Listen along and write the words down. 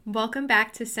Welcome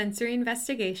back to Sensory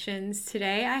Investigations.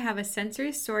 Today I have a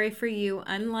sensory story for you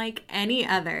unlike any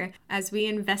other. As we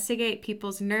investigate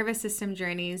people's nervous system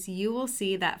journeys, you will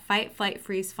see that fight, flight,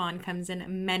 freeze, fawn comes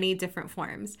in many different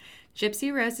forms.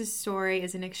 Gypsy Rose's story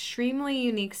is an extremely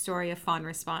unique story of fawn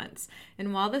response.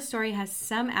 And while the story has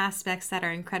some aspects that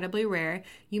are incredibly rare,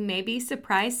 you may be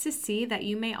surprised to see that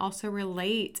you may also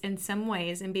relate in some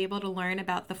ways and be able to learn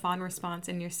about the fawn response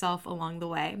in yourself along the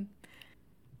way.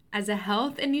 As a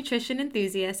health and nutrition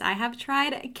enthusiast, I have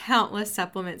tried countless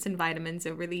supplements and vitamins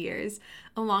over the years.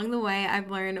 Along the way, I've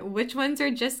learned which ones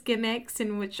are just gimmicks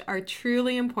and which are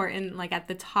truly important, like at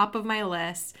the top of my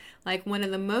list. Like one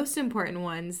of the most important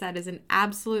ones that is an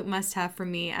absolute must-have for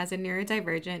me as a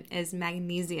neurodivergent is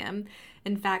magnesium.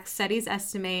 In fact, studies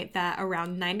estimate that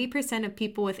around 90% of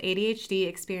people with ADHD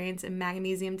experience a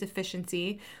magnesium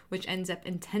deficiency, which ends up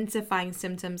intensifying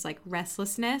symptoms like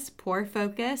restlessness, poor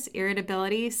focus,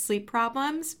 irritability, sleep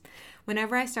problems.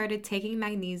 Whenever I started taking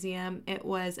magnesium, it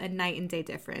was a night and day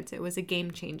difference. It was a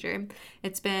game changer.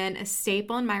 It's been a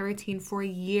staple in my routine for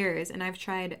years, and I've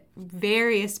tried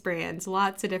various brands,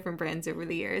 lots of different brands over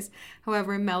the years.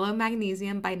 However, Mellow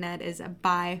Magnesium by Ned is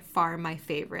by far my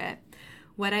favorite.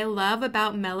 What I love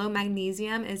about Mellow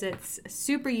Magnesium is its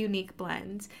super unique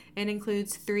blend. It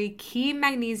includes 3 key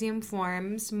magnesium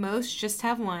forms. Most just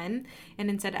have one, and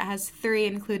instead it has 3,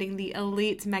 including the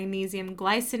elite magnesium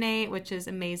glycinate, which is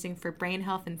amazing for brain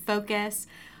health and focus.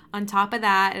 On top of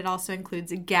that, it also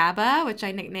includes GABA, which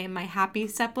I nicknamed my happy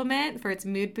supplement for its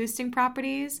mood-boosting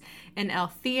properties, and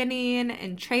L-theanine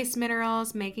and trace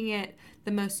minerals, making it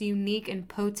the most unique and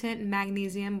potent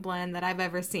magnesium blend that I've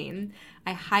ever seen.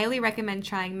 I highly recommend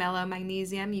trying Mellow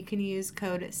Magnesium. You can use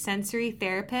code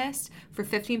SensoryTherapist for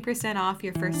 15% off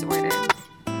your first order.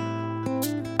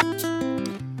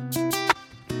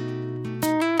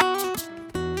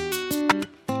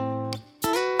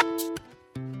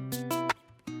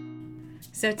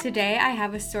 So today I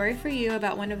have a story for you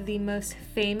about one of the most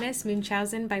famous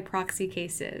Munchausen by proxy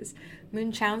cases.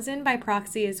 Munchausen by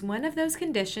proxy is one of those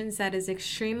conditions that is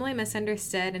extremely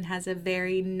misunderstood and has a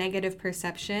very negative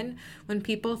perception. When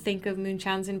people think of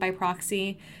Munchausen by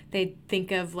proxy, they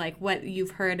think of like what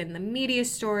you've heard in the media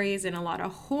stories and a lot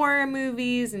of horror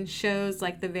movies and shows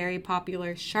like the very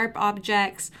popular Sharp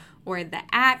Objects or The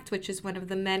Act, which is one of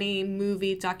the many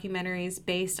movie documentaries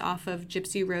based off of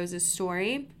Gypsy Rose's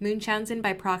story. Munchausen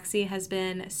by proxy has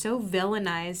been so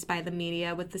villainized by the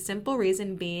media, with the simple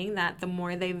reason being that the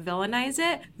more they villainize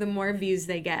it, the more views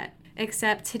they get.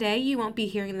 Except today you won't be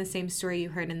hearing the same story you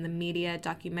heard in the media,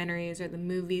 documentaries, or the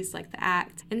movies like The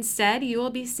Act. Instead, you will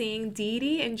be seeing Dee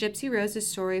Dee and Gypsy Rose's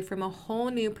story from a whole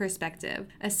new perspective,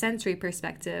 a sensory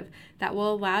perspective, that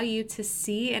will allow you to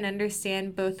see and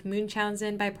understand both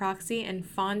Munchausen by proxy and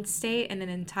fawn state in an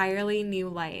entirely new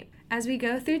light. As we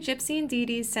go through Gypsy and Dee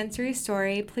Dee's sensory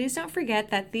story, please don't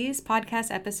forget that these podcast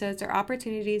episodes are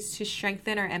opportunities to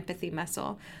strengthen our empathy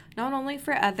muscle, not only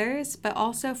for others, but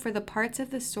also for the parts of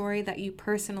the story that you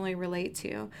personally relate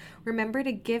to. Remember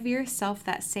to give yourself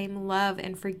that same love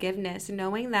and forgiveness,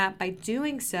 knowing that by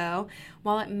doing so,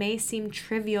 while it may seem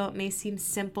trivial, it may seem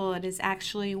simple, it is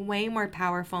actually way more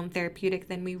powerful and therapeutic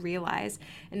than we realize.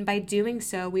 And by doing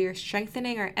so, we are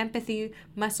strengthening our empathy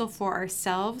muscle for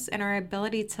ourselves and our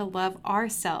ability to love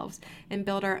ourselves and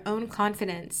build our own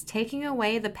confidence, taking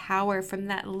away the power from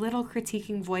that little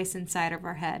critiquing voice inside of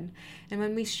our head. And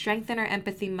when we strengthen our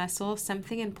empathy muscle,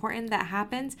 something important that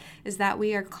happens is that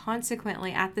we are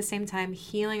consequently at the same time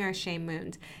healing our shame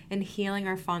wound and healing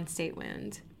our fawn state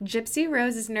wound. Gypsy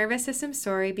Rose's nervous system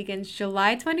story begins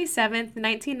July 27th,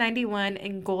 1991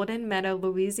 in Golden Meadow,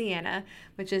 Louisiana,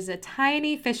 which is a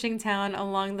tiny fishing town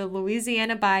along the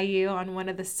Louisiana Bayou on one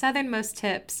of the southernmost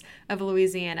tips of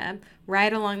Louisiana,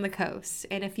 right along the coast.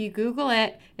 And if you Google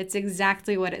it, it's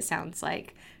exactly what it sounds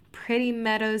like. Pretty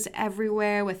meadows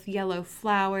everywhere with yellow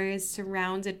flowers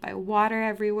surrounded by water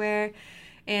everywhere.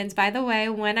 And by the way,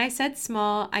 when I said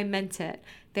small, I meant it.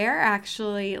 There are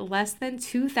actually less than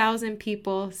 2,000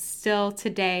 people still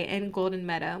today in Golden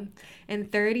Meadow. And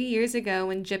 30 years ago,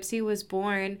 when Gypsy was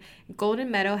born,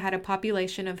 Golden Meadow had a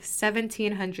population of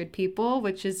 1,700 people,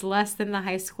 which is less than the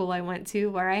high school I went to,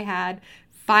 where I had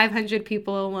 500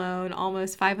 people alone,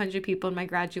 almost 500 people in my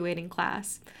graduating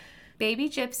class. Baby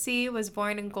Gypsy was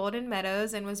born in Golden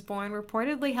Meadows and was born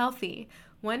reportedly healthy.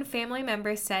 One family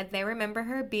member said they remember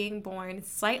her being born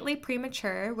slightly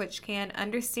premature, which can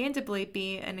understandably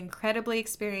be an incredibly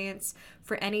experience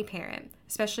for any parent,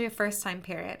 especially a first-time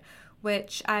parent,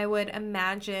 which I would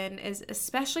imagine is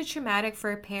especially traumatic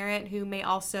for a parent who may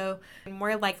also be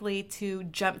more likely to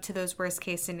jump to those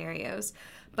worst-case scenarios.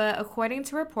 But according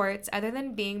to reports, other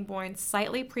than being born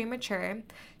slightly premature,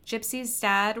 Gypsy's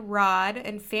dad, Rod,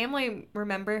 and family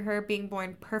remember her being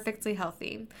born perfectly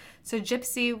healthy. So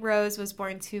Gypsy Rose was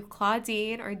born to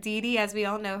Claudine, or Dee Dee as we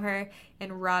all know her,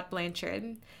 and Rod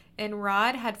Blanchard. And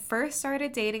Rod had first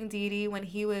started dating Dee Dee when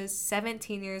he was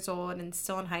 17 years old and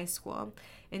still in high school.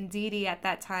 And Dee Dee at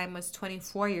that time was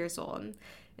 24 years old.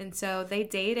 And so they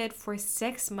dated for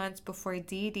 6 months before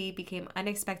Dee Dee became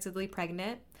unexpectedly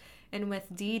pregnant. And with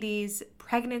Dee Dee's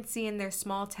pregnancy in their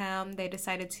small town, they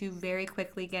decided to very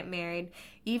quickly get married,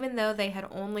 even though they had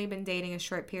only been dating a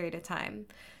short period of time.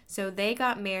 So they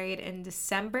got married in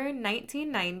December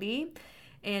 1990,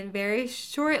 and very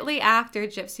shortly after,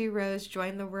 Gypsy Rose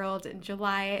joined the world in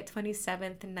July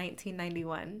 27th,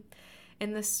 1991.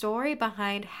 And the story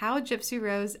behind how Gypsy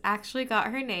Rose actually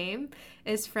got her name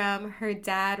is from her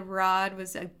dad, Rod,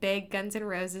 was a big Guns N'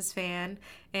 Roses fan,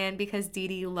 and because Dee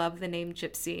Dee loved the name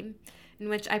Gypsy, in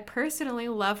which I personally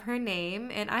love her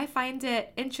name, and I find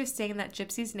it interesting that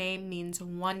Gypsy's name means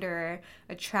wanderer,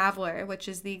 a traveler, which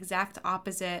is the exact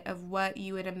opposite of what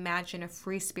you would imagine a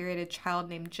free-spirited child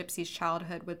named Gypsy's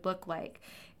childhood would look like,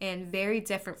 and very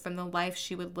different from the life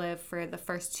she would live for the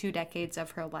first 2 decades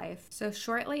of her life. So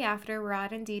shortly after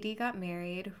Rod and Dee Dee got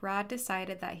married, Rod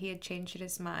decided that he had changed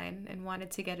his mind and wanted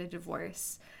to get a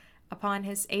divorce. Upon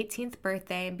his 18th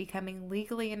birthday and becoming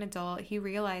legally an adult, he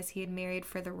realized he had married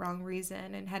for the wrong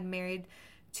reason and had married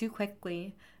too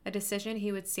quickly, a decision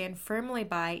he would stand firmly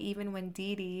by even when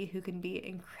Dee Dee, who can be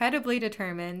incredibly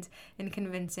determined and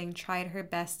convincing, tried her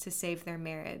best to save their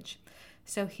marriage.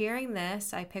 So hearing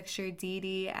this, I picture Dee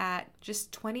Dee at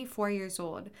just 24 years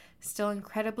old, still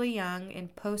incredibly young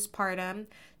and postpartum,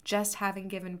 just having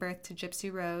given birth to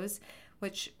Gypsy Rose,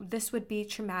 which this would be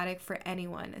traumatic for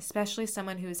anyone, especially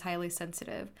someone who is highly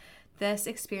sensitive. This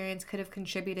experience could have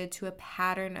contributed to a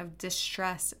pattern of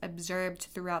distress observed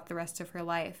throughout the rest of her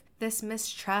life. This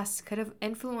mistrust could have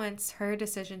influenced her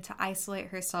decision to isolate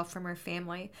herself from her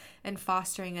family and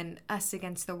fostering an us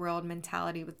against the world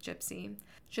mentality with Gypsy.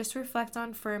 Just reflect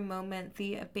on for a moment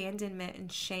the abandonment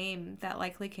and shame that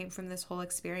likely came from this whole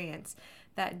experience,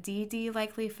 that Dee Dee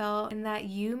likely felt and that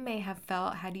you may have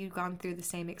felt had you gone through the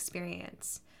same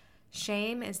experience.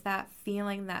 Shame is that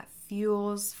feeling that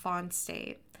fuels fawn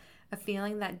state, a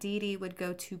feeling that Dee Dee would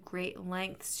go to great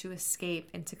lengths to escape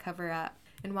and to cover up.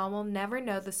 And while we'll never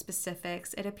know the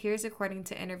specifics, it appears according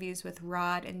to interviews with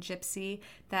Rod and Gypsy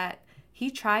that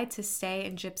he tried to stay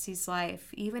in Gypsy's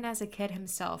life. Even as a kid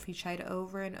himself, he tried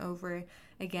over and over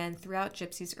again throughout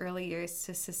Gypsy's early years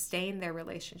to sustain their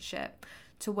relationship.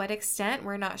 To what extent,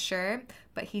 we're not sure,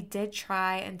 but he did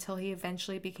try until he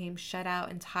eventually became shut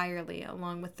out entirely,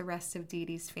 along with the rest of Dee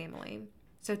Dee's family.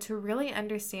 So to really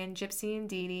understand Gypsy and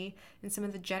Dee Dee and some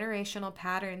of the generational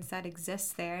patterns that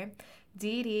exist there,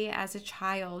 Dee Dee, as a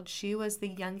child, she was the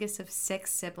youngest of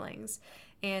 6 siblings,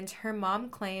 and her mom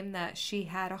claimed that she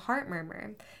had a heart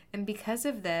murmur. And because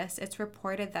of this, it's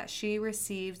reported that she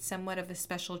received somewhat of a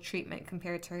special treatment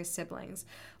compared to her siblings,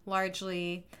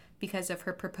 largely because of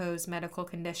her proposed medical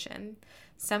condition.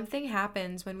 Something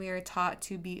happens when we are taught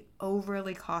to be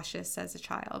overly cautious as a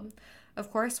child. Of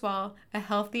course, while a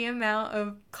healthy amount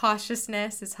of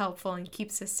cautiousness is helpful and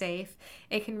keeps us safe,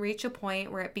 it can reach a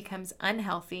point where it becomes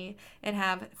unhealthy and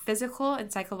have physical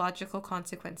and psychological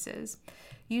consequences.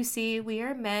 You see, we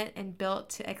are meant and built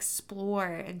to explore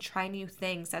and try new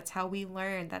things. That's how we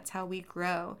learn. That's how we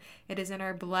grow. It is in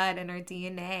our blood and our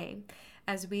DNA.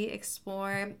 As we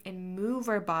explore and move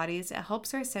our bodies, it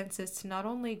helps our senses to not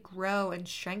only grow and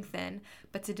strengthen,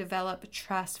 but to develop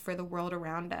trust for the world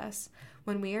around us.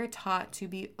 When we are taught to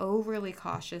be overly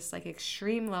cautious, like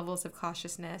extreme levels of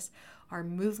cautiousness, our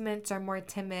movements are more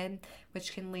timid,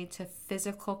 which can lead to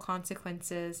physical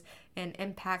consequences and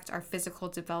impact our physical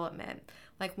development.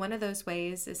 Like one of those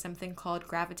ways is something called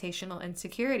gravitational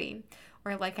insecurity,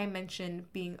 or like I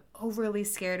mentioned, being overly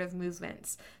scared of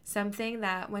movements, something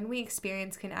that when we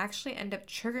experience can actually end up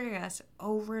triggering us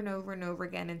over and over and over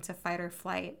again into fight or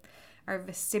flight. Our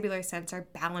vestibular sense, our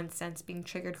balance sense being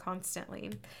triggered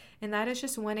constantly. And that is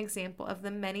just one example of the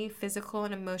many physical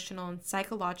and emotional and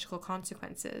psychological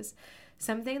consequences.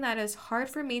 Something that is hard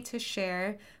for me to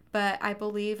share, but I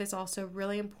believe is also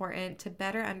really important to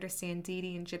better understand Dee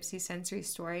Dee and Gypsy's sensory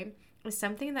story, is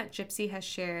something that Gypsy has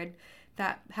shared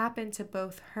that happened to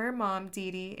both her mom, Dee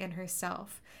Dee, and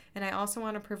herself. And I also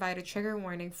want to provide a trigger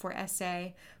warning for SA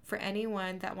for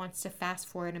anyone that wants to fast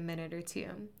forward a minute or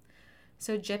two.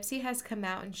 So Gypsy has come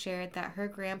out and shared that her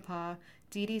grandpa,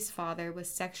 Dee Dee's father, was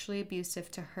sexually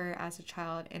abusive to her as a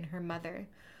child and her mother,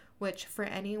 which for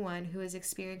anyone who has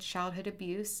experienced childhood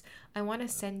abuse, I want to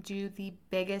send you the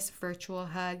biggest virtual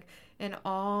hug and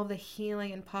all the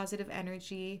healing and positive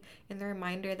energy and the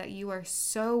reminder that you are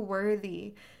so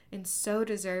worthy and so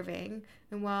deserving.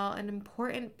 And while an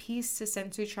important piece to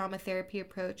sensory trauma therapy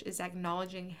approach is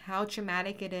acknowledging how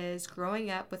traumatic it is growing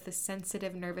up with a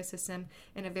sensitive nervous system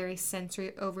in a very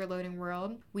sensory overloading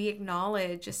world, we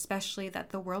acknowledge especially that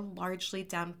the world largely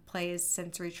downplays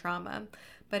sensory trauma.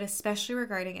 But especially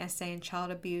regarding SA and child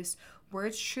abuse,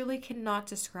 words truly cannot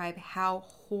describe how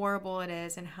horrible it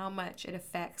is and how much it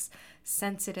affects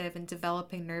sensitive and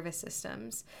developing nervous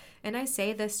systems. And I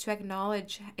say this to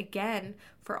acknowledge, again,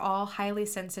 for all highly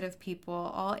sensitive people,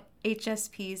 all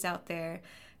HSPs out there,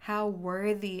 how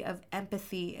worthy of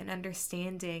empathy and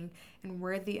understanding and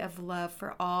worthy of love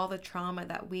for all the trauma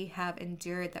that we have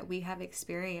endured, that we have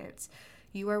experienced.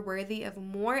 You are worthy of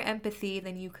more empathy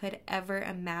than you could ever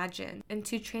imagine. And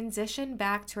to transition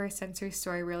back to our sensory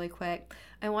story really quick,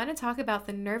 I want to talk about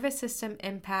the nervous system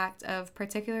impact of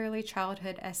particularly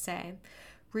childhood SA.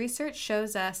 Research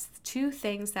shows us two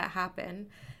things that happen,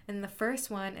 and the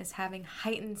first one is having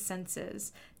heightened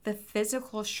senses. The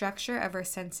physical structure of our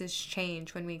senses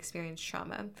change when we experience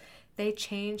trauma. They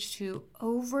change to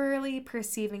overly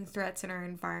perceiving threats in our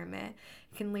environment.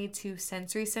 It can lead to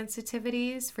sensory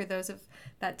sensitivities for those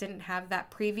that didn't have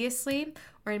that previously,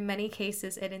 or in many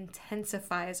cases it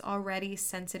intensifies already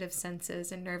sensitive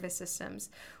senses and nervous systems,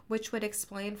 which would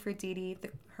explain for Dee Dee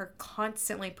her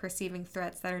constantly perceiving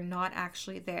threats that are not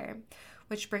actually there.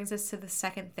 Which brings us to the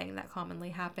second thing that commonly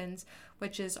happens,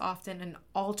 which is often an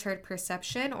altered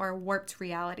perception or warped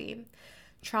reality.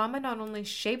 Trauma not only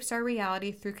shapes our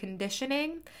reality through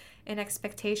conditioning and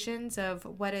expectations of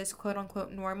what is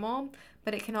quote-unquote normal,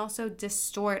 but it can also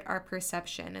distort our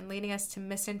perception and leading us to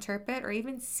misinterpret or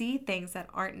even see things that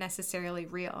aren't necessarily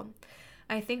real.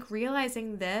 I think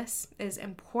realizing this is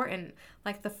important,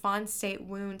 like the FAWN state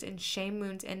wound and shame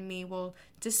wound in me will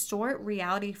distort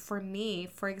reality for me.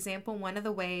 For example, one of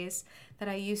the ways that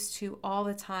I used to all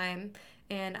the time,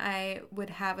 and I would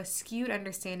have a skewed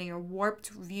understanding or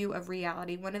warped view of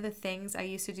reality. One of the things I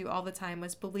used to do all the time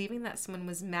was believing that someone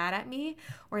was mad at me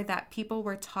or that people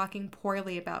were talking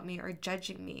poorly about me or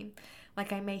judging me.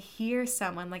 Like I may hear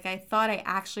someone, like I thought I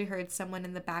actually heard someone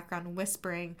in the background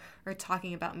whispering or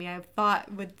talking about me.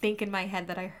 Would think in my head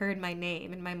that I heard my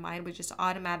name, and my mind would just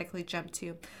automatically jump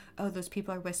to, oh, those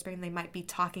people are whispering, they might be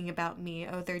talking about me,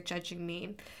 oh, they're judging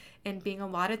me. And being a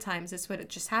lot of times this would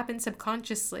just happen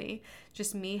subconsciously,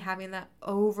 just me having that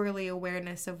overly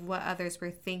awareness of what others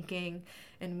were thinking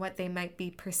and what they might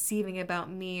be perceiving about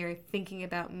me or thinking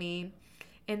about me.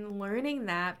 And learning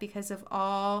that because of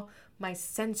all my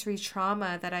sensory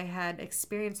trauma that I had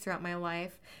experienced throughout my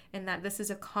life, and that this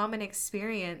is a common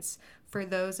experience for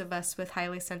those of us with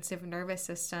highly sensitive nervous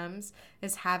systems,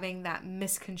 is having that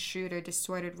misconstrued or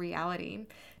distorted reality.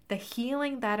 The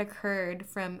healing that occurred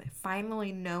from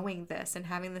finally knowing this and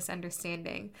having this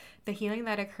understanding, the healing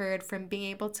that occurred from being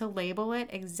able to label it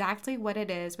exactly what it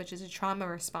is, which is a trauma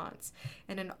response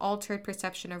and an altered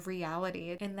perception of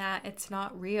reality, and that it's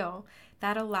not real,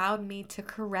 that allowed me to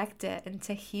correct it and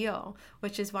to heal,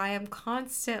 which is why I'm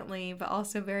constantly, but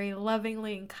also very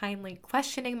lovingly and kindly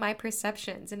questioning my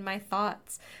perceptions and my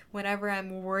thoughts whenever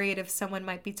I'm worried if someone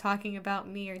might be talking about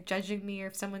me or judging me or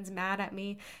if someone's mad at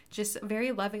me, just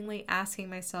very lovingly asking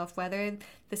myself whether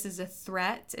this is a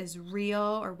threat, is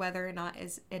real, or whether or not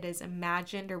it is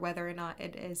imagined or whether or not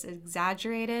it is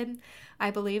exaggerated.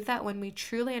 I believe that when we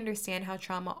truly understand how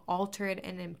trauma altered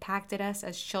and impacted us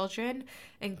as children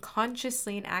and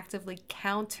consciously and actively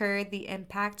counter the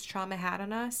impact trauma had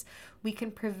on us, we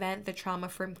can prevent the trauma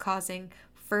from causing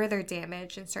further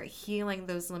damage and start healing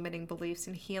those limiting beliefs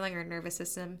and healing our nervous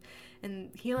system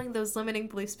and healing those limiting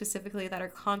beliefs specifically that are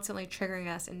constantly triggering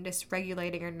us and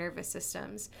dysregulating our nervous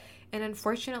systems. And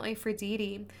unfortunately for Dee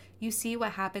Dee, you see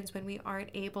what happens when we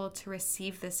aren't able to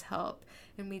receive this help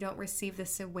and we don't receive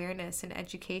this awareness and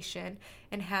education,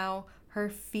 and how her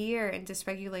fear and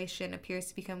dysregulation appears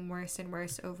to become worse and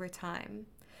worse over time.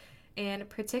 And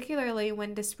particularly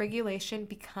when dysregulation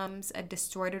becomes a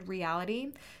distorted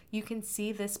reality, you can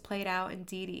see this played out in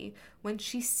Dee Dee when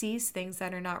she sees things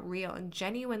that are not real and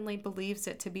genuinely believes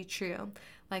it to be true.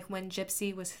 Like when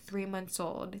Gypsy was 3 months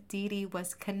old, Dee Dee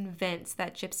was convinced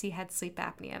that Gypsy had sleep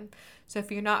apnea. So if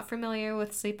you're not familiar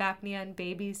with sleep apnea in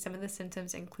babies, some of the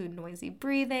symptoms include noisy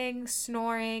breathing,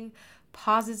 snoring,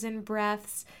 pauses in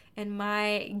breaths, and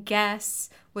my guess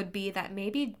would be that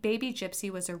maybe baby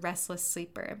Gypsy was a restless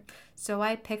sleeper. So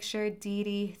I pictured Dee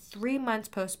Dee 3 months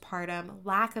postpartum,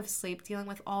 lack of sleep, dealing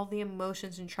with all the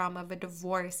emotions and trauma of a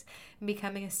divorce and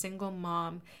becoming a single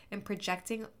mom, and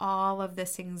projecting all of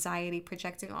this anxiety,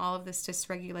 projecting all of this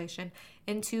dysregulation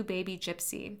into baby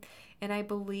Gypsy. And I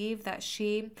believe that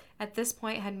she, at this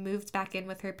point had moved back in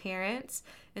with her parents,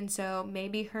 and so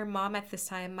maybe her mom at this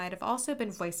time might have also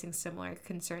been voicing similar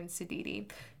concerns to Dee Dee,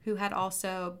 who had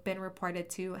also been reported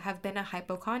to have been a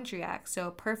hypochondriac, so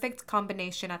a perfect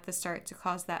combination at the start to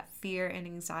cause that fear and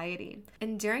anxiety.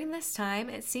 And during this time,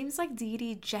 it seems like Dee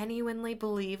Dee genuinely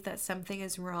believed that something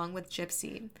is wrong with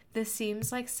Gypsy. This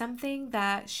seems like something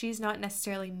that she's not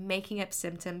necessarily making up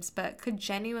symptoms, but could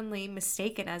genuinely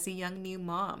mistaken as a young new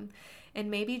mom. And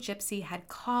maybe Gypsy had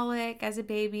colic as a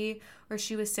baby, or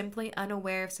she was simply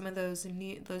unaware of some of those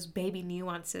baby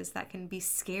nuances that can be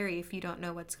scary if you don't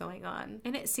know what's going on.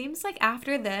 And it seems like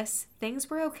after this, things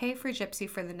were okay for Gypsy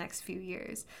for the next few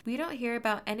years. We don't hear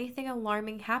about anything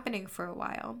alarming happening for a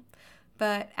while.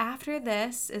 But after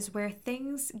this is where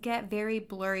things get very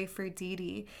blurry for Dee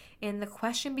Dee, and the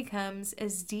question becomes,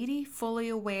 is Dee Dee fully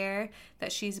aware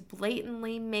that she's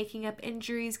blatantly making up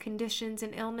injuries, conditions,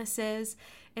 and illnesses?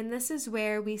 And this is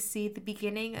where we see the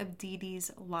beginning of Dee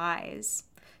Dee's lies,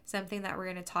 something that we're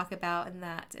going to talk about and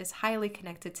that is highly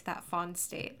connected to that FAWN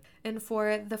state. And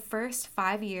for the first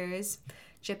 5 years,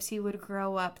 Gypsy would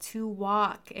grow up to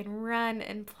walk and run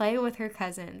and play with her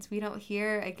cousins. We don't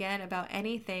hear again about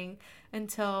anything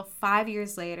until 5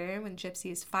 years later, when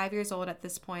Gypsy is 5 years old at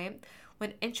this point,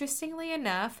 when interestingly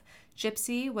enough,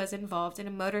 Gypsy was involved in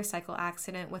a motorcycle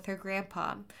accident with her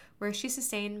grandpa, where she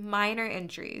sustained minor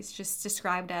injuries, just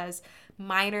described as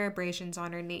minor abrasions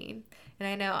on her knee. And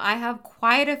I know I have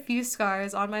quite a few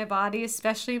scars on my body,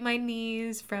 especially my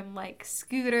knees from like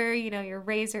scooter, your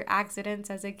razor accidents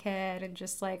as a kid and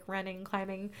just like running,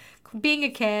 climbing, being a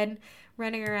kid,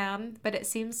 running around. But it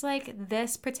seems like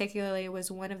this particularly was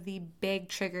one of the big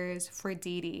triggers for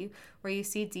Dee Dee, where you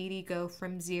see Dee Dee go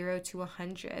from 0 to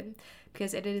 100.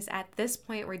 Because it is at this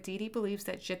point where Dee Dee believes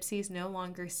that Gypsy is no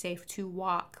longer safe to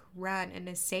walk, run, and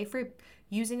is safe for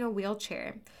using a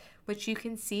wheelchair, which you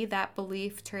can see that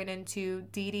belief turn into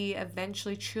Dee Dee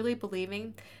eventually truly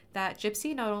believing that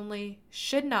Gypsy not only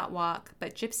should not walk,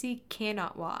 but Gypsy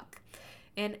cannot walk.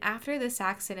 And after this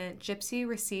accident, Gypsy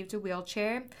received a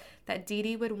wheelchair that Dee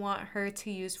Dee would want her to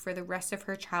use for the rest of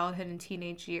her childhood and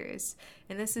teenage years.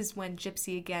 And this is when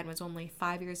Gypsy, again, was only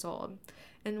 5 years old.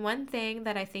 And one thing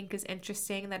that I think is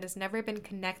interesting that has never been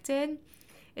connected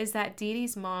is that Dee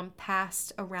Dee's mom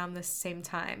passed around the same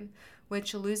time,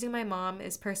 which losing my mom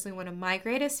is personally one of my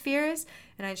greatest fears,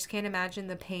 and I just can't imagine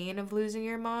the pain of losing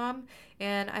your mom.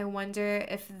 And I wonder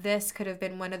if this could have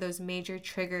been one of those major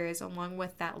triggers, along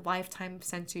with that lifetime of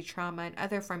sensory trauma and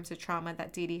other forms of trauma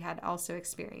that Dee Dee had also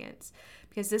experienced.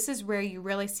 Because this is where you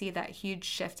really see that huge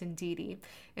shift in Dee Dee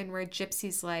and where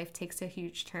Gypsy's life takes a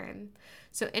huge turn.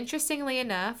 So interestingly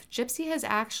enough, Gypsy has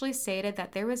actually stated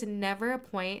that there was never a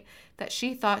point that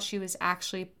she thought she was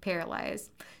actually paralyzed.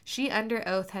 She under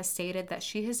oath has stated that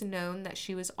she has known that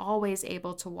she was always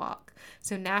able to walk.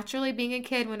 So naturally, being a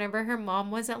kid, whenever her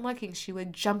mom wasn't looking, she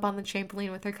would jump on the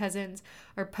trampoline with her cousins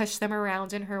or push them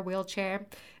around in her wheelchair.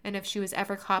 And if she was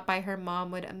ever caught by her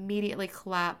mom, would immediately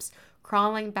collapse,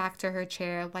 crawling back to her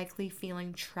chair, likely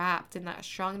feeling trapped in that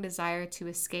strong desire to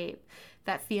escape,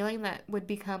 that feeling that would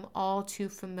become all too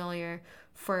familiar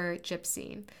for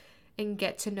Gypsy and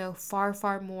get to know far,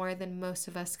 far more than most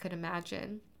of us could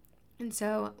imagine. And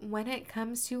so when it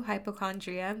comes to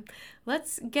hypochondria,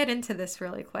 let's get into this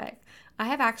really quick. I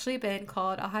have actually been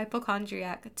called a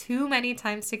hypochondriac too many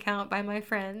times to count by my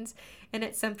friends, and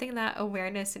it's something that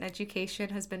awareness and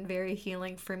education has been very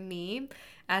healing for me.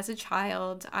 As a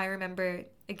child, I remember,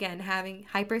 again, having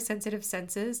hypersensitive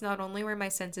senses. Not only were my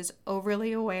senses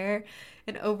overly aware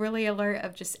and overly alert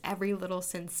of just every little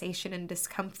sensation and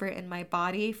discomfort in my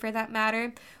body for that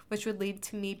matter, which would lead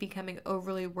to me becoming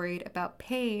overly worried about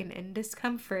pain and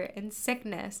discomfort and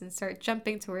sickness and start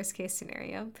jumping to worst case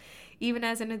scenario. Even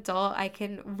as an adult, I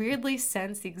can weirdly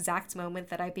sense the exact moment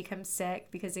that I become sick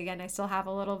because, again, I still have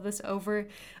a little of this over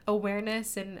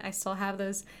awareness and I still have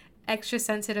those extra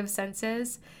sensitive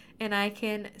senses, and I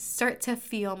can start to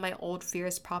feel my old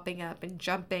fears popping up and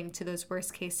jumping to those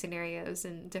worst case scenarios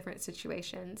in different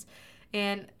situations.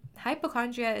 And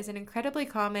hypochondria is an incredibly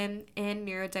common in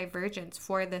neurodivergence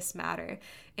for this matter,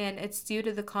 and it's due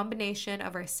to the combination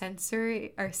of our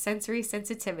sensory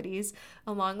sensitivities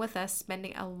along with us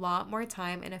spending a lot more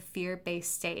time in a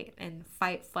fear-based state in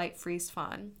fight, flight, freeze,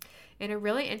 fawn. And a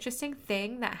really interesting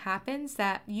thing that happens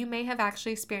that you may have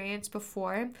actually experienced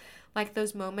before, like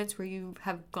those moments where you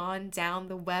have gone down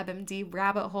the WebMD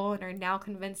rabbit hole and are now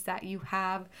convinced that you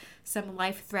have some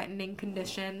life-threatening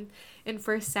condition. And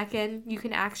for a second, you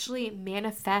can actually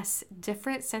manifest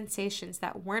different sensations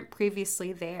that weren't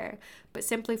previously there, but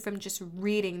simply from just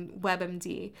reading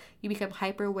WebMD. You become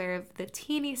hyper aware of the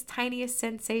teeniest, tiniest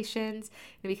sensations.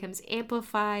 It becomes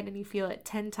amplified and you feel it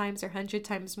 10 times or 100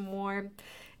 times more.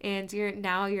 And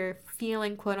you're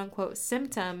feeling quote unquote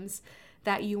symptoms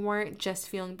that you weren't just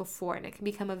feeling before, and it can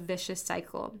become a vicious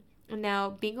cycle. And now,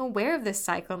 being aware of this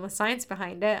cycle and the science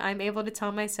behind it, I'm able to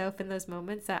tell myself in those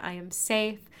moments that I am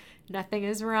safe, nothing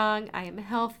is wrong, I am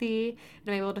healthy,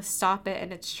 and I'm able to stop it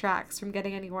in its tracks from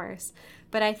getting any worse.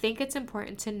 But I think it's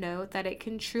important to note that it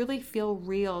can truly feel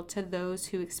real to those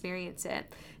who experience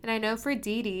it. And I know for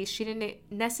Dee Dee, she didn't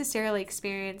necessarily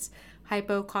experience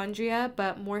hypochondria,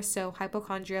 but more so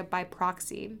hypochondria by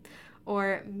proxy,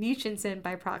 or Munchausen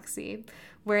by proxy,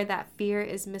 where that fear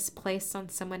is misplaced on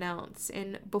someone else.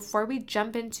 And before we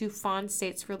jump into FAWN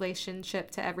State's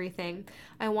relationship to everything,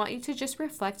 I want you to just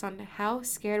reflect on how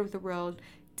scared of the world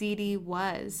Dee Dee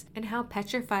was and how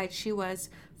petrified she was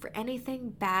for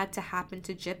anything bad to happen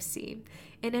to Gypsy.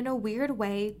 And in a weird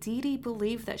way, Dee Dee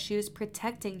believed that she was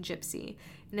protecting Gypsy.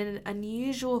 And in an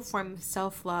unusual form of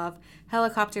self-love,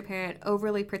 helicopter parent,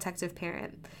 overly protective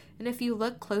parent. And if you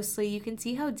look closely, you can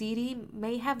see how Dee Dee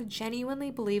may have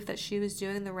genuinely believed that she was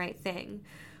doing the right thing.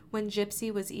 When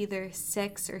Gypsy was either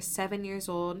 6 or 7 years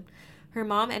old, her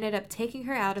mom ended up taking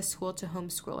her out of school to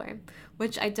homeschool her,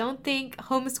 which I don't think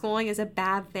homeschooling is a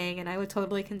bad thing, and I would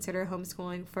totally consider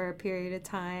homeschooling for a period of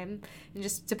time, and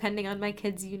just depending on my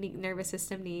kid's unique nervous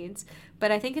system needs. But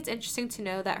I think it's interesting to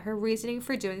know that her reasoning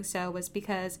for doing so was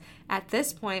because at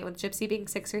this point, with Gypsy being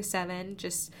 6 or 7,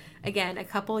 just again, a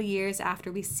couple years after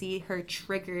we see her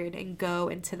triggered and go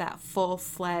into that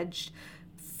full-fledged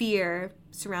fear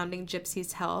surrounding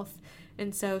Gypsy's health.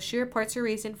 And so she reports her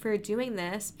reason for doing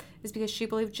this is because she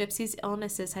believed Gypsy's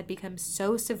illnesses had become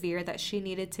so severe that she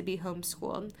needed to be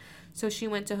homeschooled. So she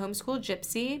went to homeschool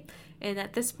Gypsy, and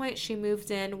at this point she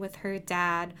moved in with her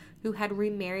dad, who had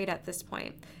remarried at this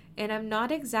point. And I'm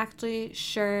not exactly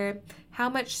sure how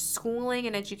much schooling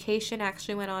and education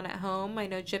actually went on at home. I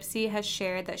know Gypsy has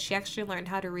shared that she actually learned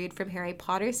how to read from Harry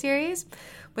Potter series,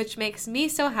 which makes me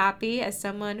so happy as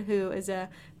someone who is a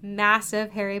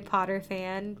massive Harry Potter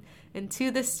fan. And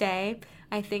to this day,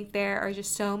 I think there are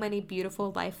just so many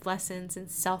beautiful life lessons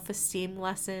and self-esteem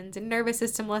lessons and nervous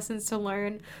system lessons to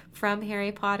learn from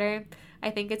Harry Potter.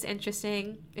 I think it's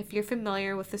interesting. If you're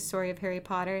familiar with the story of Harry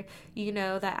Potter, you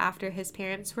know that after his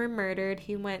parents were murdered,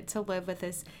 he went to live with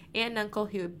his aunt and uncle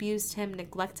who abused him,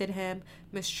 neglected him,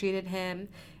 mistreated him.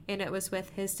 And it was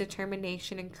with his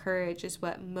determination and courage is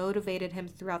what motivated him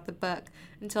throughout the book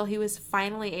until he was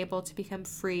finally able to become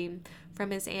free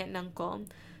from his aunt and uncle.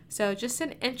 So just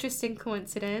an interesting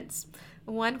coincidence.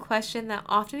 One question that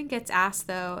often gets asked,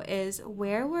 though, is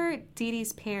where were Dee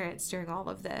Dee's parents during all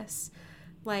of this?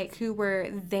 Like, who were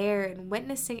there and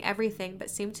witnessing everything but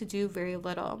seemed to do very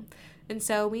little. And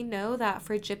so we know that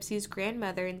for Gypsy's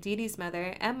grandmother and Dee Dee's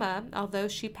mother, Emma, although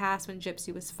she passed when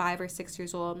Gypsy was 5 or 6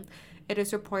 years old, it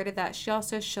is reported that she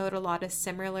also showed a lot of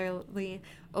similarly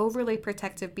overly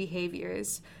protective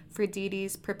behaviors. For Dee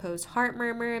Dee's proposed heart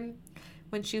murmur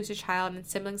when she was a child, and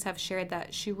siblings have shared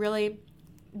that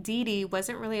Dee Dee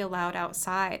wasn't really allowed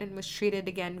outside and was treated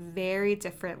again very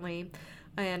differently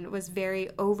and was very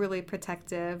overly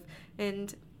protective.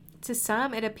 And to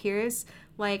some, it appears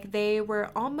like they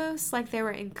were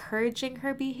encouraging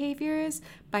her behaviors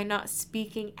by not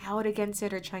speaking out against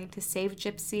it or trying to save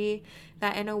Gypsy,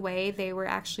 that in a way they were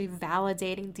actually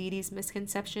validating Dee Dee's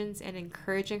misconceptions and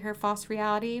encouraging her false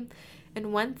reality.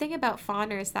 And one thing about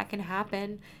fawners that can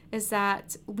happen is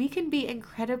that we can be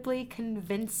incredibly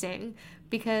convincing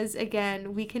because,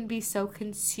 again, we can be so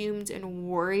consumed and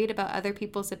worried about other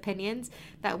people's opinions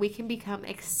that we can become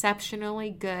exceptionally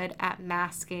good at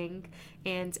masking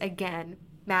and, again,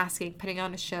 putting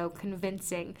on a show,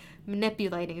 convincing,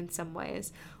 manipulating in some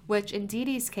ways, which in Dee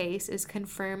Dee's case is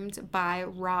confirmed by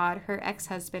Rod, her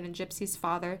ex-husband and Gypsy's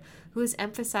father, who has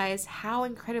emphasized how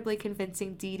incredibly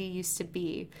convincing Dee Dee used to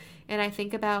be. And I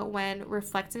think about when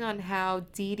reflecting on how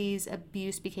Dee Dee's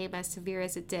abuse became as severe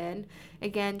as it did,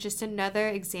 again, just another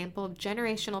example of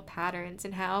generational patterns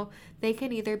and how they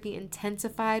can either be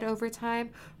intensified over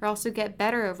time or also get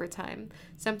better over time.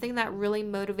 Something that really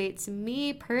motivates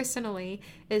me personally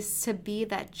is to be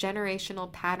that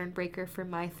generational pattern breaker for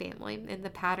my family and the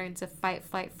patterns of fight,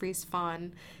 flight, freeze,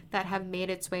 fawn that have made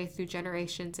its way through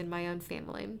generations in my own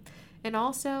family. And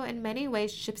also, in many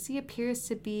ways, Gypsy appears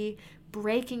to be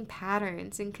breaking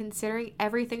patterns and considering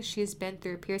everything she's been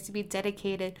through, appears to be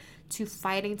dedicated to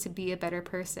fighting to be a better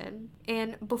person.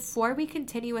 And before we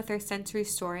continue with our sensory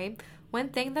story, one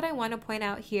thing that I want to point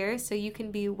out here, so you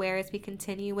can be aware as we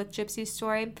continue with Gypsy's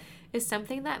story, is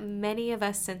something that many of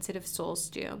us sensitive souls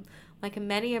do. Like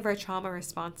many of our trauma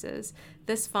responses,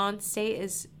 this FAWN state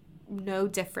is no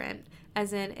different,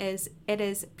 as in it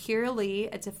is purely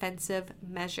a defensive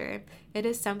measure. It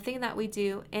is something that we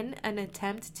do in an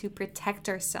attempt to protect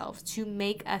ourselves, to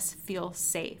make us feel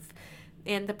safe.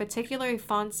 And the particular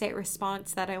FAWN state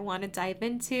response that I want to dive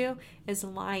into is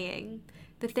lying.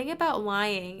 The thing about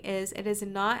lying is it is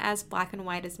not as black and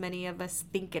white as many of us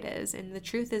think it is. And the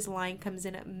truth is lying comes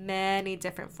in many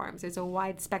different forms. There's a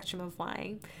wide spectrum of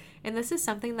lying. And this is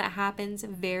something that happens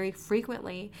very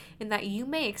frequently and that you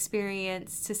may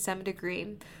experience to some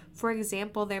degree. For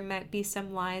example, there might be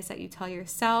some lies that you tell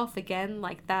yourself, again,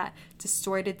 like that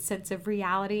distorted sense of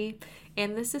reality.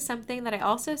 And this is something that I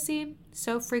also see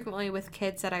so frequently with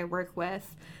kids that I work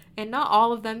with. And not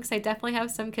all of them, because I definitely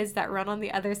have some kids that run on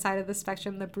the other side of the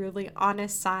spectrum, the brutally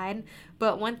honest side.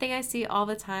 But one thing I see all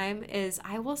the time is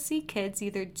I will see kids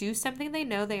either do something they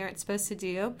know they aren't supposed to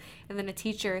do, and then a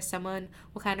teacher or someone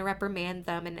will kind of reprimand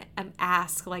them and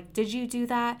ask, like, did you do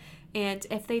that? And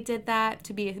if they did that,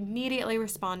 to be immediately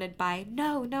responded by,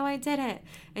 no, I didn't.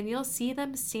 And you'll see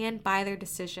them stand by their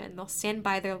decision. They'll stand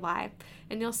by their lie.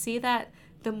 And you'll see that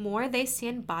the more they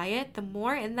stand by it, the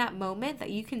more in that moment that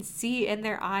you can see in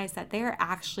their eyes that they are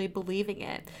actually believing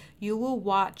it. You will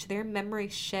watch their memory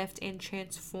shift and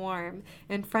transform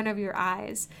in front of your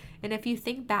eyes. And if you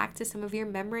think back to some of your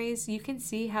memories, you can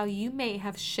see how you may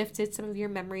have shifted some of your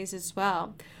memories as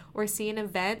well. Or see an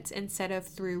event instead of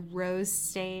through rose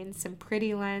stains, some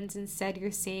pretty lens. Instead,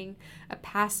 you're seeing a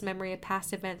past memory, a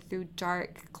past event through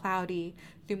dark, cloudy,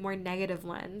 through more negative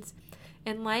lens.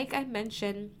 And like I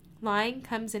mentioned, lying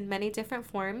comes in many different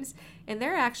forms, and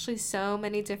there are actually so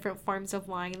many different forms of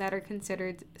lying that are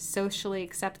considered socially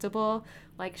acceptable,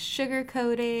 like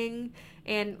sugarcoating.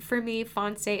 And for me,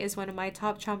 FAWN state is one of my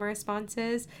top trauma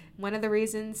responses. One of the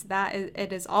reasons that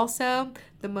it is also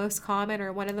the most common,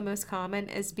 or one of the most common,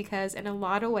 is because in a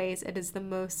lot of ways it is the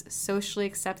most socially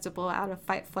acceptable out of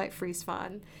fight, flight, freeze,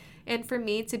 fawn. And for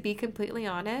me, to be completely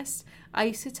honest, I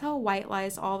used to tell white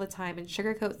lies all the time and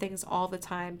sugarcoat things all the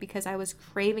time because I was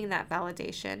craving that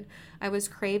validation. I was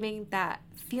craving that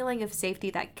feeling of safety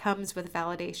that comes with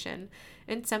validation.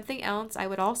 And something else I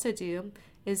would also do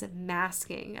is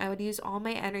masking. I would use all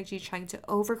my energy trying to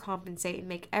overcompensate and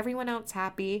make everyone else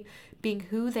happy, being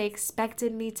who they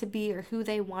expected me to be or who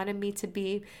they wanted me to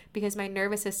be, because my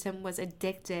nervous system was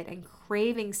addicted and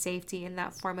craving safety in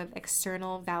that form of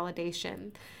external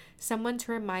validation. Someone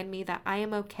to remind me that I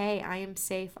am okay, I am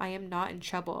safe, I am not in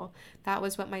trouble. That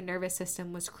was what my nervous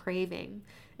system was craving.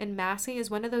 And masking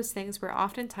is one of those things where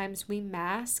oftentimes we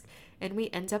mask and we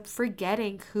end up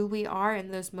forgetting who we are in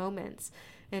those moments.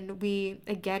 And we,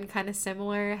 again, kind of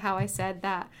similar how I said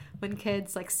that when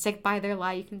kids like stick by their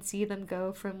lie, you can see them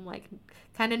go from like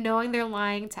kind of knowing they're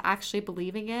lying to actually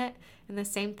believing it. And the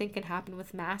same thing can happen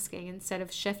with masking. Instead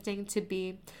of shifting to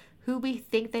be who we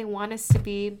think they want us to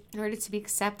be in order to be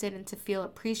accepted and to feel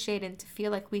appreciated and to feel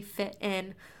like we fit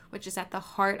in, which is at the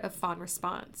heart of FAWN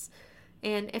response.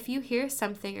 And if you hear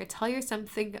something or tell yourself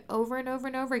something over and over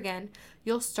and over again,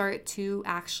 you'll start to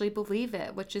actually believe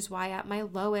it, which is why at my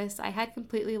lowest, I had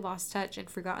completely lost touch and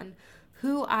forgotten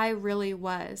who I really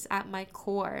was at my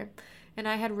core. And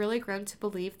I had really grown to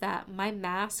believe that my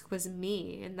mask was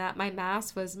me and that my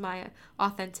mask was my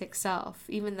authentic self,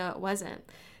 even though it wasn't.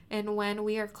 And when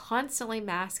we are constantly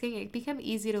masking, it becomes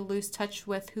easy to lose touch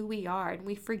with who we are and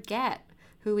we forget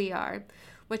who we are,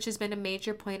 which has been a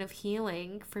major point of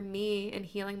healing for me in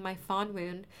healing my FAWN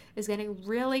wound, is getting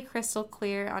really crystal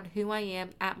clear on who I am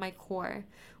at my core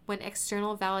when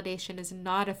external validation is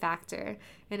not a factor.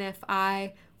 And if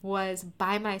I was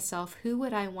by myself, who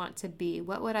would I want to be?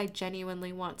 What would I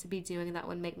genuinely want to be doing that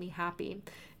would make me happy?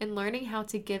 And learning how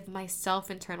to give myself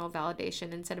internal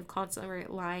validation instead of constantly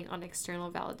relying on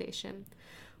external validation.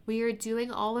 We are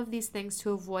doing all of these things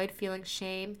to avoid feeling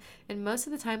shame, and most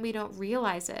of the time we don't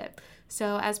realize it.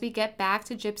 So as we get back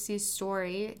to Gypsy's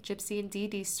story, Gypsy and Dee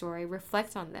Dee's story,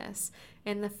 reflect on this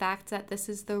and the fact that this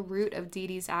is the root of Dee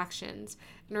Dee's actions.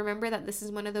 And remember that this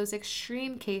is one of those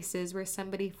extreme cases where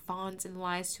somebody fawns and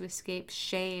lies to escape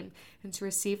shame and to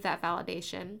receive that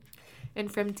validation.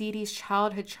 and from Dee Dee's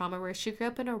childhood trauma, where she grew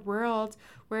up in a world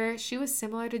where she was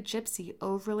similar to Gypsy,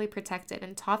 overly protected,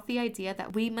 and taught the idea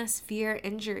that we must fear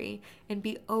injury and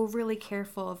be overly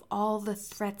careful of all the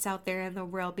threats out there in the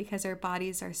world because our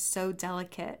bodies are so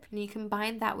delicate. And you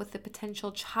combine that with the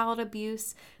potential child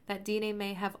abuse that Dee Dee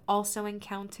may have also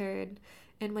encountered.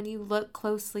 And when you look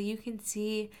closely, you can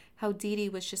see how Dee Dee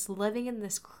was just living in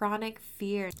this chronic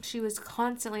fear. She was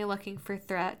constantly looking for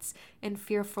threats and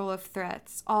fearful of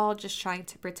threats, all just trying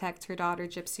to protect her daughter,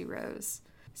 Gypsy Rose.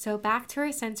 So back to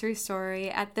her sensory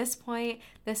story. At this point,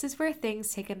 this is where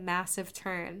things take a massive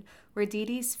turn, where Dee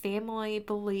Dee's family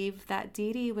believed that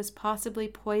Dee Dee was possibly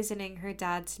poisoning her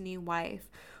dad's new wife,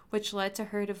 which led to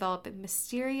her developing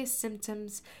mysterious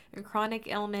symptoms and chronic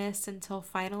illness until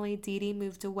finally Dee Dee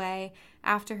moved away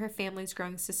after her family's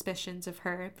growing suspicions of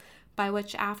her, by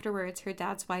which afterwards her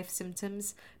dad's wife's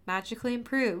symptoms magically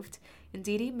improved, and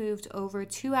Dee Dee moved over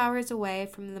 2 hours away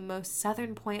from the most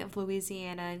southern point of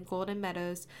Louisiana in Golden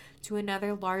Meadows to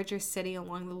another larger city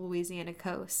along the Louisiana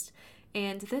coast.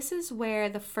 And this is where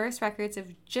the first records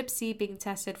of Gypsy being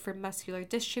tested for muscular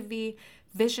dystrophy,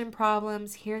 vision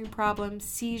problems, hearing problems,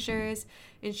 seizures,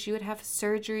 and she would have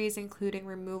surgeries including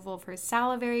removal of her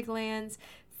salivary glands,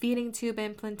 feeding tube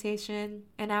implantation,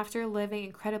 and after living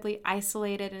incredibly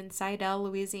isolated in Slidell,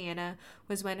 Louisiana,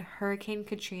 was when Hurricane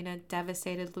Katrina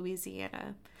devastated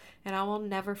Louisiana. And I will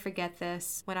never forget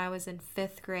this when I was in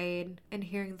 5th grade and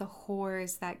hearing the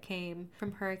horrors that came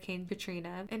from Hurricane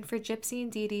Katrina. And for Gypsy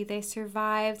and Dee Dee, they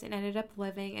survived and ended up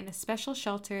living in a special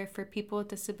shelter for people with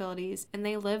disabilities, and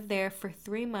they lived there for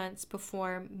 3 months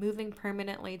before moving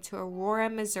permanently to Aurora,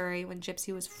 Missouri when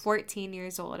Gypsy was 14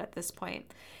 years old at this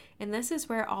point. And this is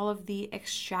where all of the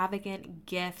extravagant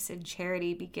gifts and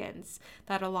charity begins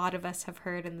that a lot of us have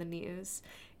heard in the news.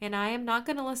 And I am not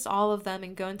going to list all of them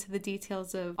and go into the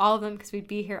details of all of them because we'd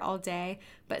be here all day,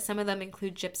 but some of them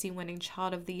include Gypsy winning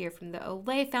Child of the Year from the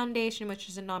Olay Foundation, which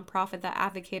is a nonprofit that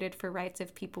advocated for rights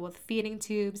of people with feeding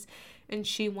tubes, and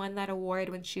she won that award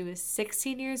when she was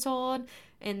 16 years old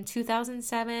in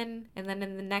 2007, and then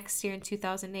in the next year in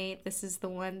 2008, this is the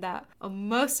one that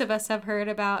most of us have heard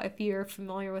about if you're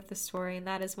familiar with the story, and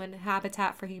that is when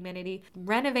Habitat for Humanity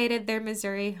renovated their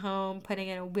Missouri home, putting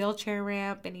in a wheelchair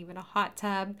ramp and even a hot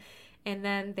tub. And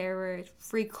then there were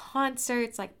free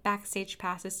concerts, like backstage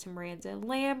passes to Miranda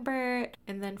Lambert,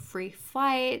 and then free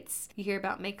flights. You hear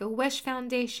about Make-A-Wish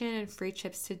Foundation and free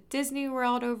trips to Disney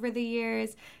World over the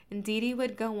years. And Dee Dee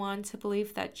would go on to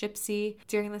believe that Gypsy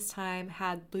during this time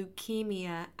had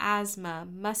leukemia, asthma,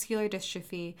 muscular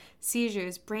dystrophy,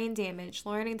 seizures, brain damage,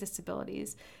 learning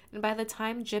disabilities. And by the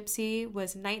time Gypsy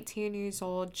was 19 years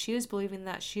old, she was believing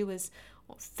that she was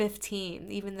 15,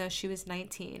 even though she was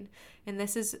 19. And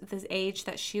this is the age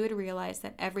that she would realize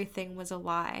that everything was a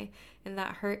lie, and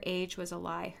that her age was a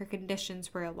lie, her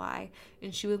conditions were a lie,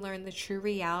 and she would learn the true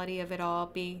reality of it all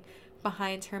being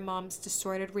behind her mom's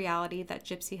distorted reality that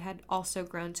Gypsy had also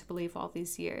grown to believe all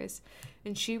these years.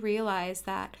 And she realized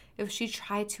that if she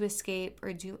tried to escape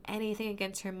or do anything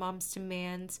against her mom's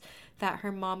demands, that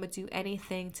her mom would do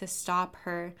anything to stop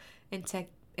her and to,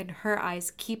 in her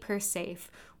eyes, keep her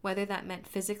safe, whether that meant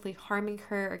physically harming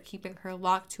her or keeping her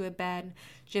locked to a bed.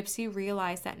 Gypsy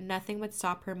realized that nothing would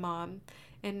stop her mom,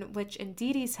 in which in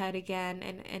Dee Dee's head again,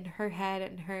 and in her head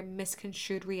and her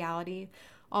misconstrued reality,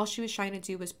 all she was trying to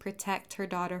do was protect her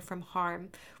daughter from harm,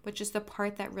 which is the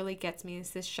part that really gets me,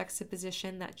 is this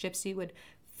juxtaposition that Gypsy would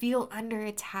feel under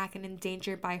attack and in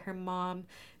danger by her mom,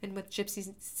 and with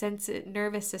Gypsy's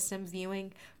nervous system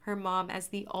viewing her mom as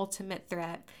the ultimate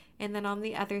threat. And then on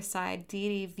the other side, Dee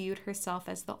Dee viewed herself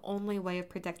as the only way of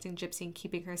protecting Gypsy and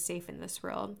keeping her safe in this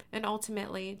world. And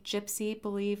ultimately, Gypsy,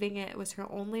 believing it was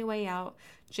her only way out,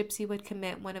 Gypsy would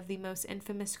commit one of the most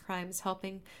infamous crimes,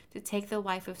 helping to take the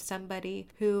life of somebody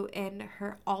who, in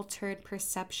her altered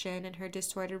perception and her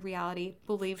distorted reality,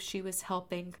 believed she was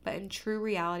helping, but in true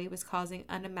reality was causing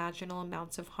unimaginable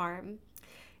amounts of harm.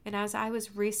 And as I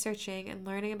was researching and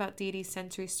learning about Dee Dee's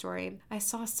sensory story, I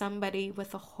saw somebody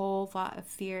with a whole lot of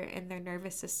fear in their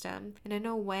nervous system. And in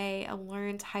a way, a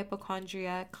learned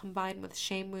hypochondria combined with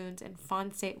shame wounds and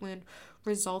fawn state wound,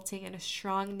 resulting in a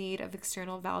strong need of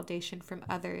external validation from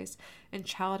others, and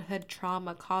childhood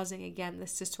trauma causing again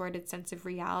this distorted sense of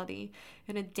reality,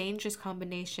 and a dangerous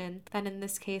combination that in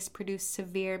this case produced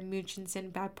severe Munchausen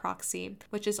by proxy,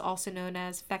 which is also known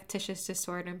as factitious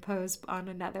disorder imposed on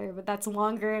another, but that's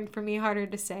longer and for me harder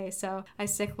to say, so I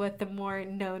stick with the more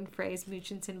known phrase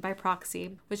Munchausen by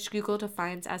proxy, which Google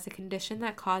defines as a condition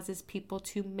that causes people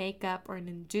to make up or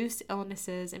induce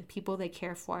illnesses in people they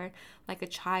care for, like a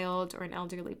child or an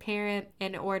elderly parent,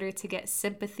 in order to get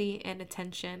sympathy and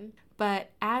attention.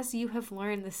 But as you have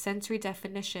learned the sensory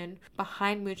definition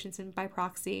behind Munchausen by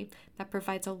proxy, that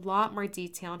provides a lot more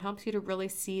detail and helps you to really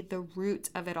see the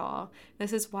root of it all.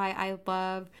 This is why I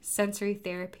love sensory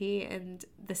therapy, and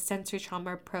the sensory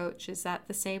trauma approach is that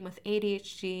the same with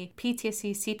ADHD,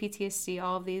 PTSD, CPTSD,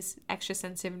 all of these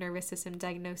extrasensitive nervous system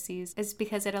diagnoses, is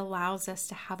because it allows us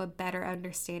to have a better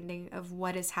understanding of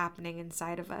what is happening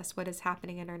inside of us, what is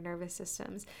happening in our nervous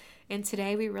systems. And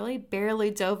today we really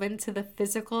barely dove into the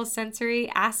physical sensory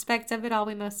aspect of it all.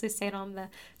 We mostly stayed on the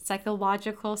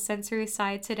psychological sensory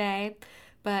side today.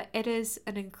 But it is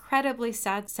an incredibly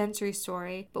sad sensory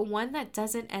story, but one that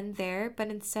doesn't end there, but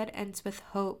instead ends with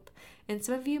hope. And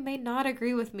some of you may not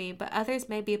agree with me, but others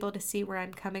may be able to see where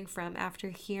I'm coming from after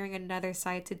hearing another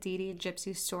side to Dee Dee and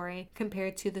Gypsy's story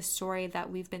compared to the story that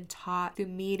we've been taught through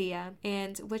media,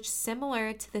 and which,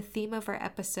 similar to the theme of our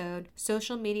episode,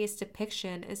 social media's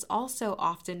depiction is also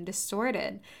often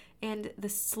distorted. And the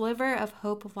sliver of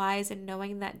hope lies in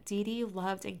knowing that Dee Dee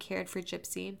loved and cared for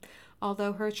Gypsy.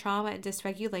 Although her trauma and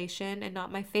dysregulation, and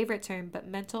not my favorite term, but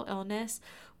mental illness,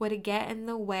 would get in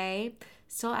the way,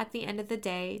 still at the end of the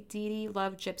day, Dee Dee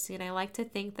loved Gypsy, and I like to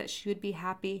think that she would be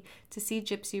happy to see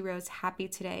Gypsy Rose happy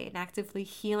today and actively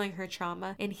healing her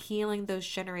trauma and healing those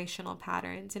generational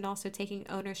patterns, and also taking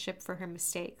ownership for her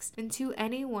mistakes. And to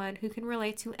anyone who can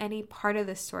relate to any part of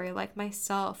this story, like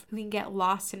myself, who can get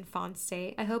lost in fawn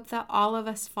state, I hope that all of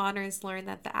us fawners learn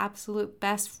that the absolute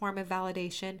best form of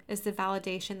validation is the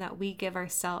validation that we give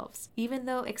ourselves. Even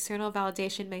though external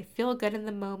validation may feel good in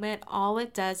the moment, all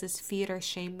it does is feed our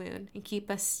shame wound and keep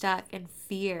us stuck in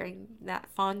fear in that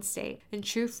fawn state. And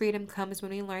true freedom comes when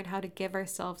we learn how to give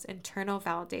ourselves internal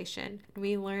validation. And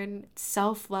we learn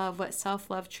self-love, what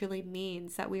self-love truly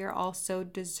means, that we are all so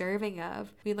deserving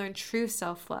of. We learn true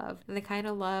self-love, and the kind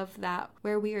of love that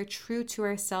where we are true to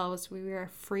ourselves, we are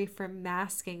free from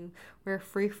masking, we're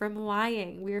free from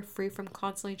lying, we are free from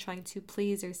constantly trying to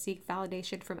please or seek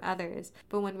validation from others.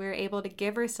 But when we're able to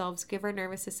give ourselves, give our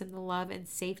nervous system the love and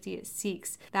safety it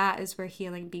seeks, that is where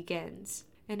healing begins.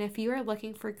 And if you are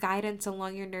looking for guidance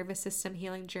along your nervous system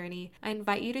healing journey, I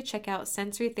invite you to check out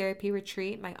Sensory Therapy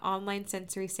Retreat, my online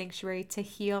sensory sanctuary to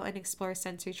heal and explore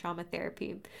sensory trauma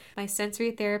therapy. My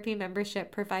sensory therapy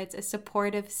membership provides a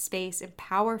supportive space and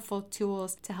powerful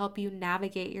tools to help you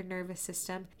navigate your nervous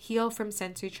system, heal from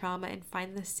sensory trauma, and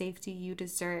find the safety you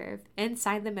deserve.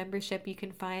 Inside the membership, you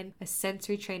can find a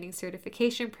sensory training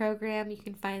certification program. You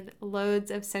can find loads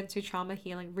of sensory trauma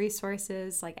healing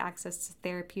resources like access to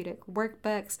therapeutic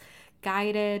workbooks,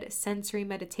 guided sensory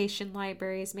meditation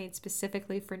libraries made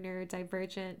specifically for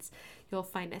neurodivergence. You'll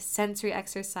find sensory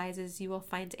exercises. You will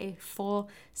find a full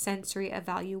sensory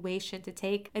evaluation to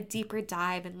take a deeper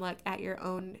dive and look at your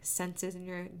own senses and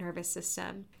your nervous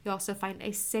system. You'll also find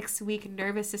a 6-week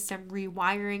nervous system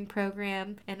rewiring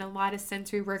program and a lot of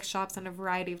sensory workshops on a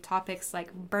variety of topics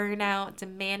like burnout,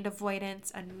 demand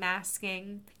avoidance,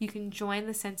 unmasking. You can join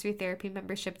the sensory therapy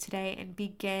membership today and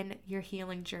begin your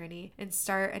healing journey and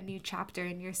start a new chapter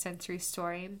in your sensory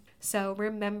story. So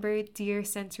remember, dear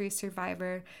sensory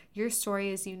survivor, your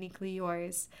story is uniquely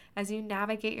yours. As you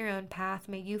navigate your own path,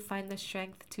 may you find the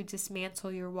strength to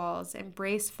dismantle your walls,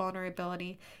 embrace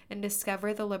vulnerability, and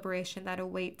discover the liberation that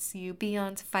awaits you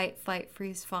beyond fight, flight,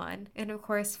 freeze, fawn. And of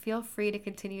course, feel free to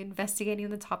continue investigating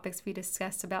the topics we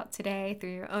discussed about today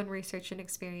through your own research and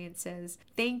experiences.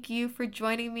 Thank you for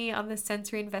joining me on the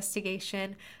sensory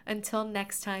investigation. Until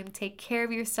next time, take care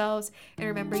of yourselves, and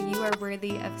remember, you are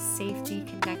worthy of safety,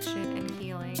 connection, and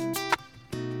healing.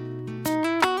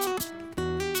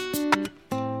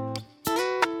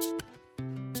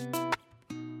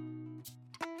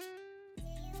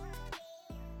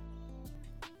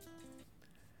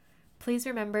 Please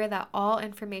remember that all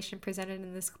information presented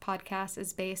in this podcast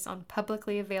is based on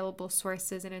publicly available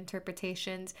sources and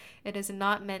interpretations. It is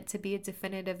not meant to be a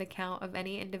definitive account of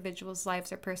any individual's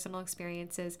lives or personal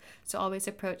experiences, so always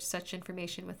approach such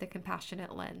information with a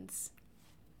compassionate lens.